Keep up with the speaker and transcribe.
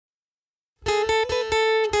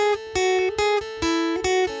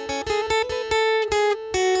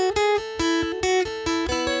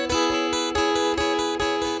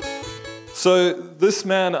So this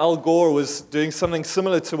man, Al Gore, was doing something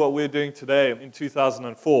similar to what we're doing today in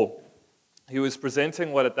 2004. He was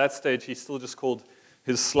presenting what at that stage he still just called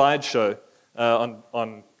his slideshow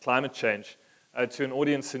on climate change to an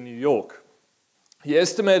audience in New York. He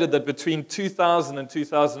estimated that between 2000 and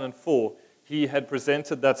 2004, he had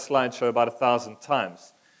presented that slideshow about 1,000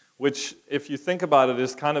 times, which, if you think about it,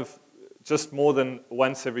 is kind of just more than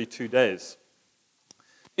once every 2 days.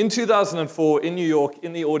 In 2004, in New York,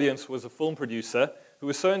 in the audience was a film producer who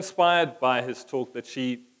was so inspired by his talk that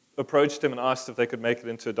she approached him and asked if they could make it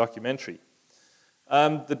into a documentary.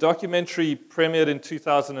 The documentary premiered in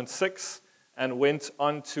 2006 and went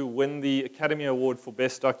on to win the Academy Award for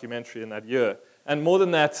Best Documentary in that year. And more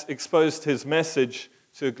than that, exposed his message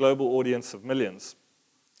to a global audience of millions.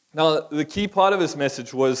 Now, the key part of his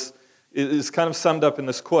message is kind of summed up in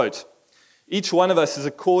this quote. Each one of us is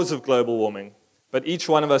a cause of global warming, but each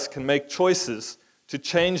one of us can make choices to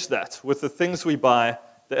change that with the things we buy,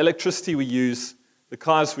 the electricity we use, the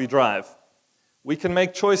cars we drive. We can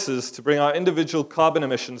make choices to bring our individual carbon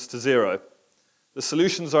emissions to zero. The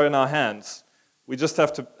solutions are in our hands. We just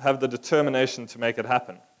have to have the determination to make it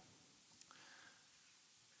happen.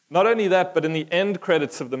 Not only that, but in the end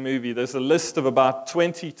credits of the movie, there's a list of about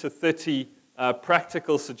 20 to 30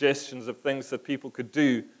 practical suggestions of things that people could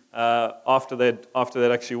do after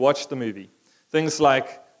they'd actually watched the movie. Things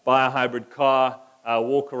like buy a hybrid car,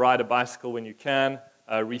 walk or ride a bicycle when you can,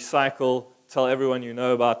 recycle, tell everyone you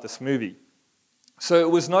know about this movie. So it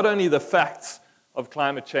was not only the facts of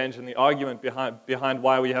climate change and the argument behind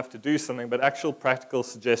why we have to do something, but actual practical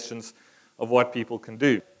suggestions of what people can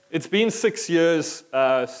do. It's been 6 years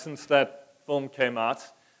since that film came out,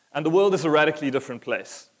 and the world is a radically different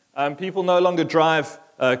place. People no longer drive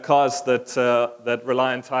cars that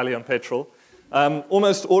rely entirely on petrol.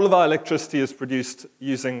 Almost all of our electricity is produced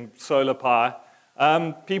using solar power.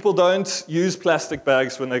 People don't use plastic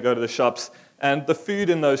bags when they go to the shops, and the food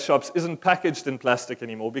in those shops isn't packaged in plastic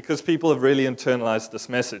anymore because people have really internalized this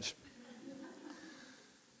message.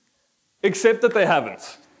 Except that they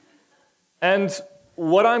haven't. And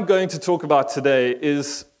what I'm going to talk about today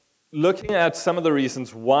is looking at some of the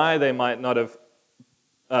reasons why they might not have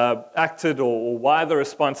acted or why the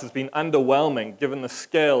response has been underwhelming given the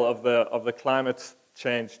scale of the climate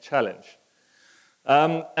change challenge.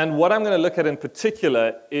 And what I'm going to look at in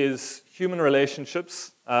particular is human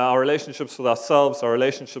relationships, our relationships with ourselves, our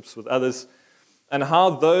relationships with others, and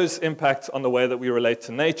how those impact on the way that we relate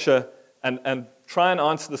to nature, and try and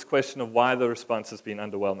answer this question of why the response has been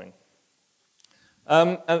underwhelming.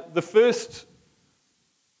 And the first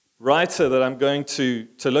writer that I'm going to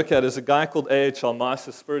look at is a guy called A.H.L. Maas,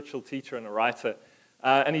 a spiritual teacher and a writer.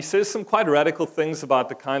 And he says some quite radical things about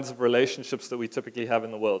the kinds of relationships that we typically have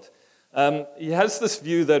in the world. He has this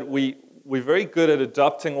view that we're very good at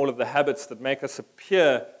adopting all of the habits that make us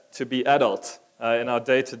appear to be adult in our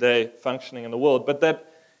day-to-day functioning in the world, but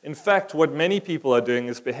that, in fact, what many people are doing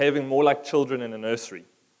is behaving more like children in a nursery.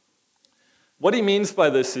 What he means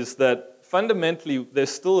by this is that fundamentally,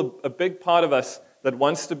 there's still a big part of us that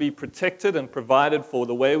wants to be protected and provided for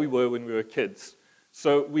the way we were when we were kids.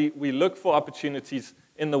 So we look for opportunities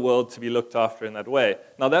in the world to be looked after in that way.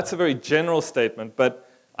 Now, that's a very general statement, but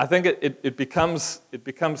I think it becomes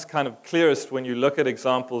kind of clearest when you look at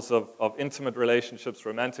examples of intimate relationships,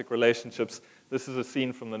 romantic relationships. This is a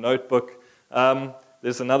scene from The Notebook.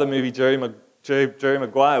 There's another movie, Jerry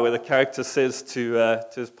Maguire, where the character says to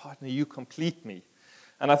his partner, "You complete me."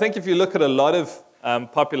 And I think if you look at a lot of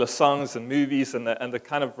popular songs and movies and the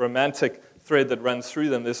kind of romantic thread that runs through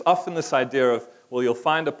them, there's often this idea of, well, you'll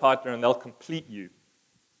find a partner and they'll complete you.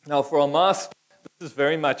 Now, for Maas, this is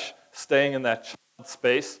very much staying in that child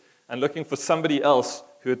space and looking for somebody else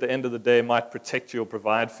who at the end of the day might protect you or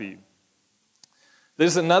provide for you.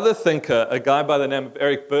 There's another thinker, a guy by the name of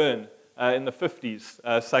Eric Berne in the 50s,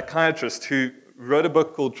 a psychiatrist who wrote a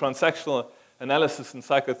book called Transactional Analysis and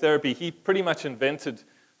Psychotherapy. He pretty much invented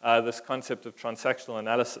this concept of transactional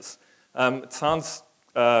analysis. It sounds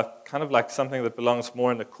kind of like something that belongs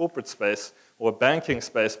more in the corporate space or banking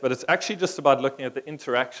space, but it's actually just about looking at the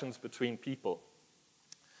interactions between people.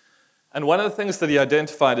 And one of the things that he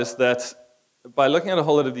identified is that by looking at a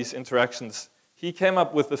whole lot of these interactions, he came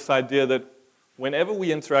up with this idea that whenever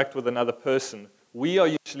we interact with another person, we are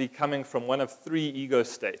usually coming from one of three ego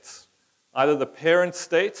states, either the parent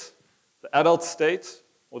state, the adult state,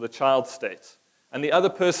 or the child state. And the other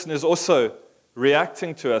person is also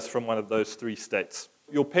reacting to us from one of those three states.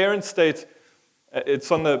 Your parent state,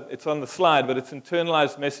 it's on the slide, but it's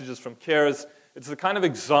internalized messages from carers. It's the kind of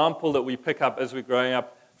example that we pick up as we're growing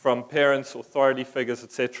up from parents, authority figures,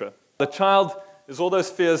 etc. The child is all those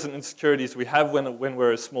fears and insecurities we have when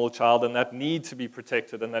we're a small child and that need to be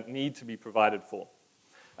protected and that need to be provided for.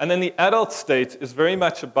 And then the adult state is very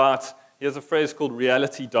much about, here's a phrase called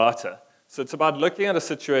reality data. So it's about looking at a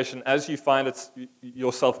situation as you find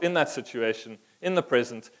yourself in that situation, in the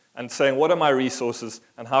present, and saying, what are my resources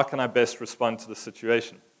and how can I best respond to the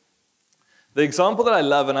situation? The example that I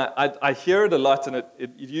love, and I hear it a lot, and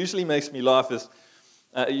it usually makes me laugh, is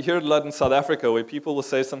you hear it a lot in South Africa where people will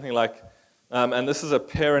say something like, and this is a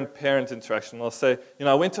parent-parent interaction, they'll say,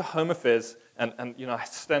 I went to Home Affairs and I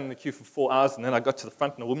stand in the queue for 4 hours and then I got to the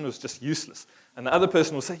front and the woman was just useless. And the other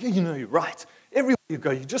person will say, yeah, you're right. Everywhere you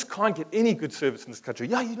go, you just can't get any good service in this country.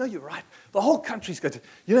 Yeah, you're right. The whole country's going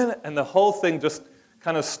to, and the whole thing just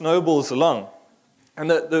kind of snowballs along. And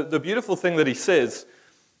the beautiful thing that he says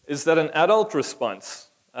is that an adult response,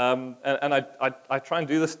 and I try and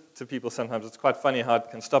do this to people sometimes, it's quite funny how it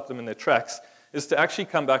can stop them in their tracks, is to actually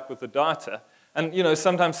come back with the data. And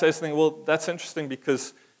sometimes say something, well, that's interesting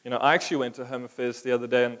because I actually went to Home Affairs the other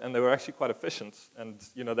day and they were actually quite efficient. And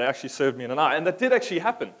they actually served me in an hour. And that did actually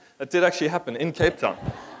happen. That did actually happen in Cape Town.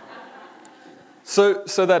 So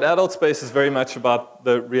that adult space is very much about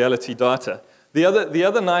the reality data. The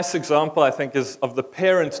other nice example, I think, is of the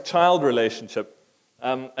parent-child relationship.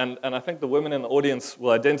 And I think the women in the audience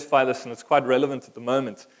will identify this, and it's quite relevant at the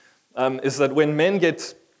moment, is that when men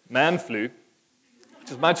get man flu, which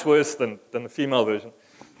is much worse than the female version,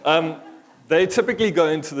 they typically go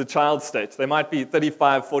into the child state. They might be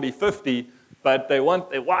 35, 40, 50, but they want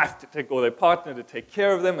their wife to take, or their partner to take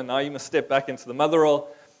care of them, and now you must step back into the mother role.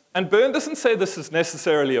 And Byrne doesn't say this is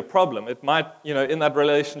necessarily a problem. It might, in that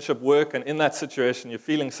relationship work, and in that situation you're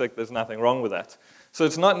feeling sick, there's nothing wrong with that. So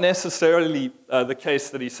it's not necessarily the case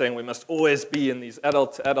that he's saying we must always be in these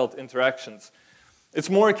adult-to-adult interactions. It's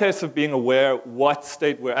more a case of being aware what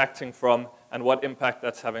state we're acting from and what impact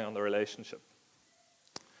that's having on the relationship.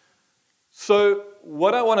 So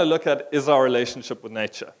what I want to look at is our relationship with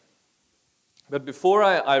nature. But before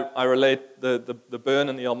I relate the Byrne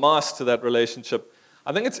and the Elmas to that relationship,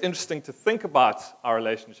 I think it's interesting to think about our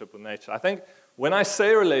relationship with nature. I think when I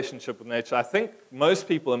say relationship with nature, I think most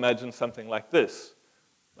people imagine something like this.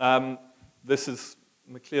 This is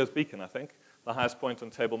Maclear's Beacon, I think, the highest point on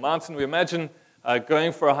Table Mountain. We imagine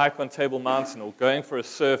going for a hike on Table Mountain or going for a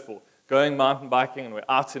surf or going mountain biking, and we're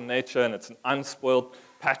out in nature and it's an unspoiled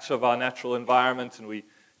patch of our natural environment, and we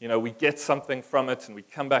get something from it and we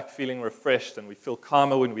come back feeling refreshed and we feel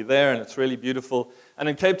calmer when we're there, and it's really beautiful. And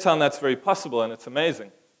in Cape Town that's very possible and it's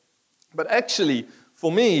amazing. But actually,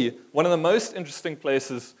 for me, one of the most interesting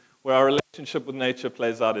places where our relationship with nature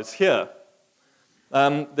plays out is here.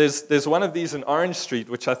 There's one of these in Orange Street,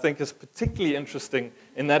 which I think is particularly interesting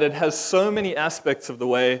in that it has so many aspects of the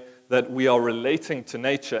way that we are relating to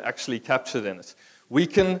nature actually captured in it. We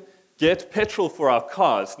can get petrol for our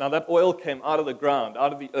cars. Now that oil came out of the ground,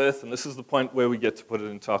 out of the earth, and this is the point where we get to put it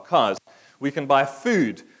into our cars. We can buy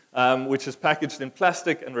food, which is packaged in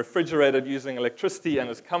plastic and refrigerated using electricity and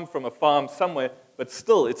has come from a farm somewhere, but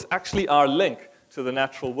still it's actually our link to the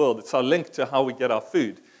natural world. It's our link to how we get our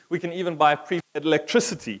food. We can even buy prepaid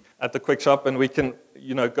electricity at the quick shop, and we can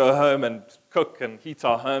go home and cook and heat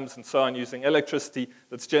our homes and so on using electricity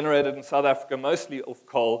that's generated in South Africa mostly of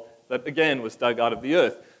coal that, again, was dug out of the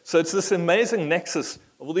earth. So it's this amazing nexus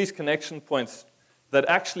of all these connection points that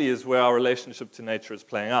actually is where our relationship to nature is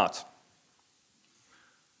playing out.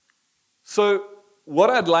 So what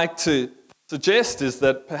I'd like to suggest is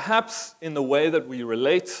that perhaps in the way that we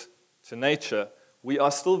relate to nature, we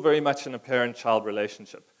are still very much in a parent-child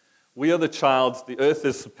relationship. We are the child, the earth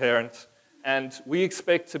is the parent, and we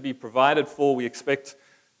expect to be provided for. We expect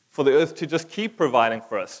for the earth to just keep providing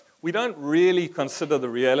for us. We don't really consider the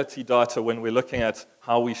reality data when we're looking at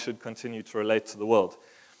how we should continue to relate to the world.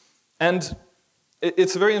 And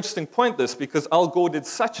it's a very interesting point, this, because Al Gore did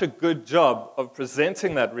such a good job of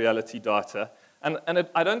presenting that reality data, and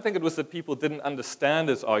I don't think it was that people didn't understand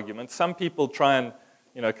his argument. Some people try and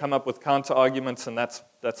come up with counter-arguments, and that's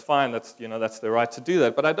fine, that's their right to do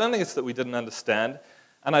that. But I don't think it's that we didn't understand,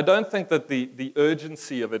 and I don't think that the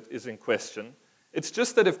urgency of it is in question. It's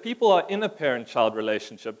just that if people are in a parent-child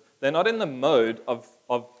relationship, they're not in the mode of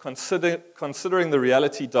considering the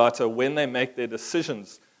reality data when they make their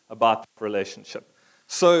decisions about the relationship.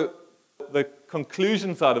 So the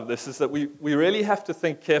conclusions out of this is that we really have to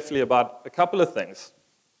think carefully about a couple of things.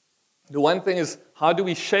 The one thing is, how do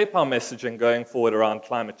we shape our messaging going forward around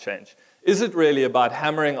climate change? Is it really about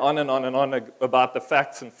hammering on and on and on about the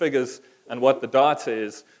facts and figures and what the data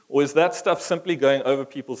is? Or is that stuff simply going over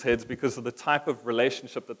people's heads because of the type of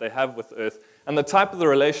relationship that they have with Earth and the type of the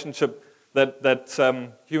relationship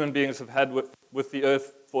that human beings have had with the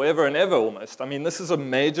Earth forever and ever almost. I mean, this is a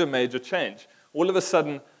major, major change. All of a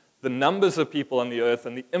sudden, the numbers of people on the earth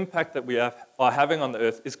and the impact that we are having on the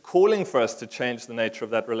earth is calling for us to change the nature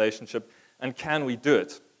of that relationship, and can we do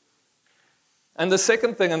it? And the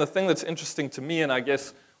second thing, and the thing that's interesting to me, and I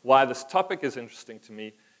guess why this topic is interesting to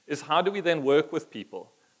me, is how do we then work with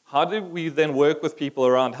people? How do we then work with people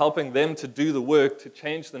around helping them to do the work to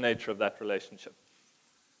change the nature of that relationship?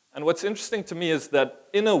 And what's interesting to me is that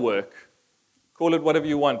inner work, call it whatever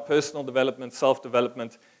you want, personal development,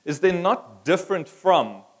 self-development, is then not different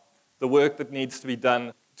from the work that needs to be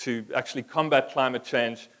done to actually combat climate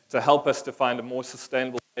change, to help us to find a more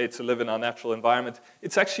sustainable way to live in our natural environment.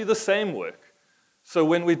 It's actually the same work. So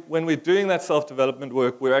when we're doing that self-development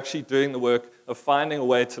work, we're actually doing the work of finding a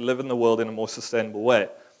way to live in the world in a more sustainable way.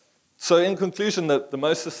 So in conclusion, the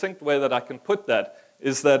most succinct way that I can put that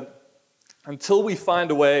is that until we find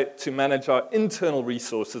a way to manage our internal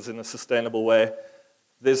resources in a sustainable way,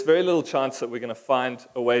 there's very little chance that we're going to find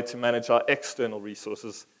a way to manage our external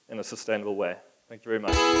resources in a sustainable way. Thank you very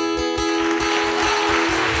much.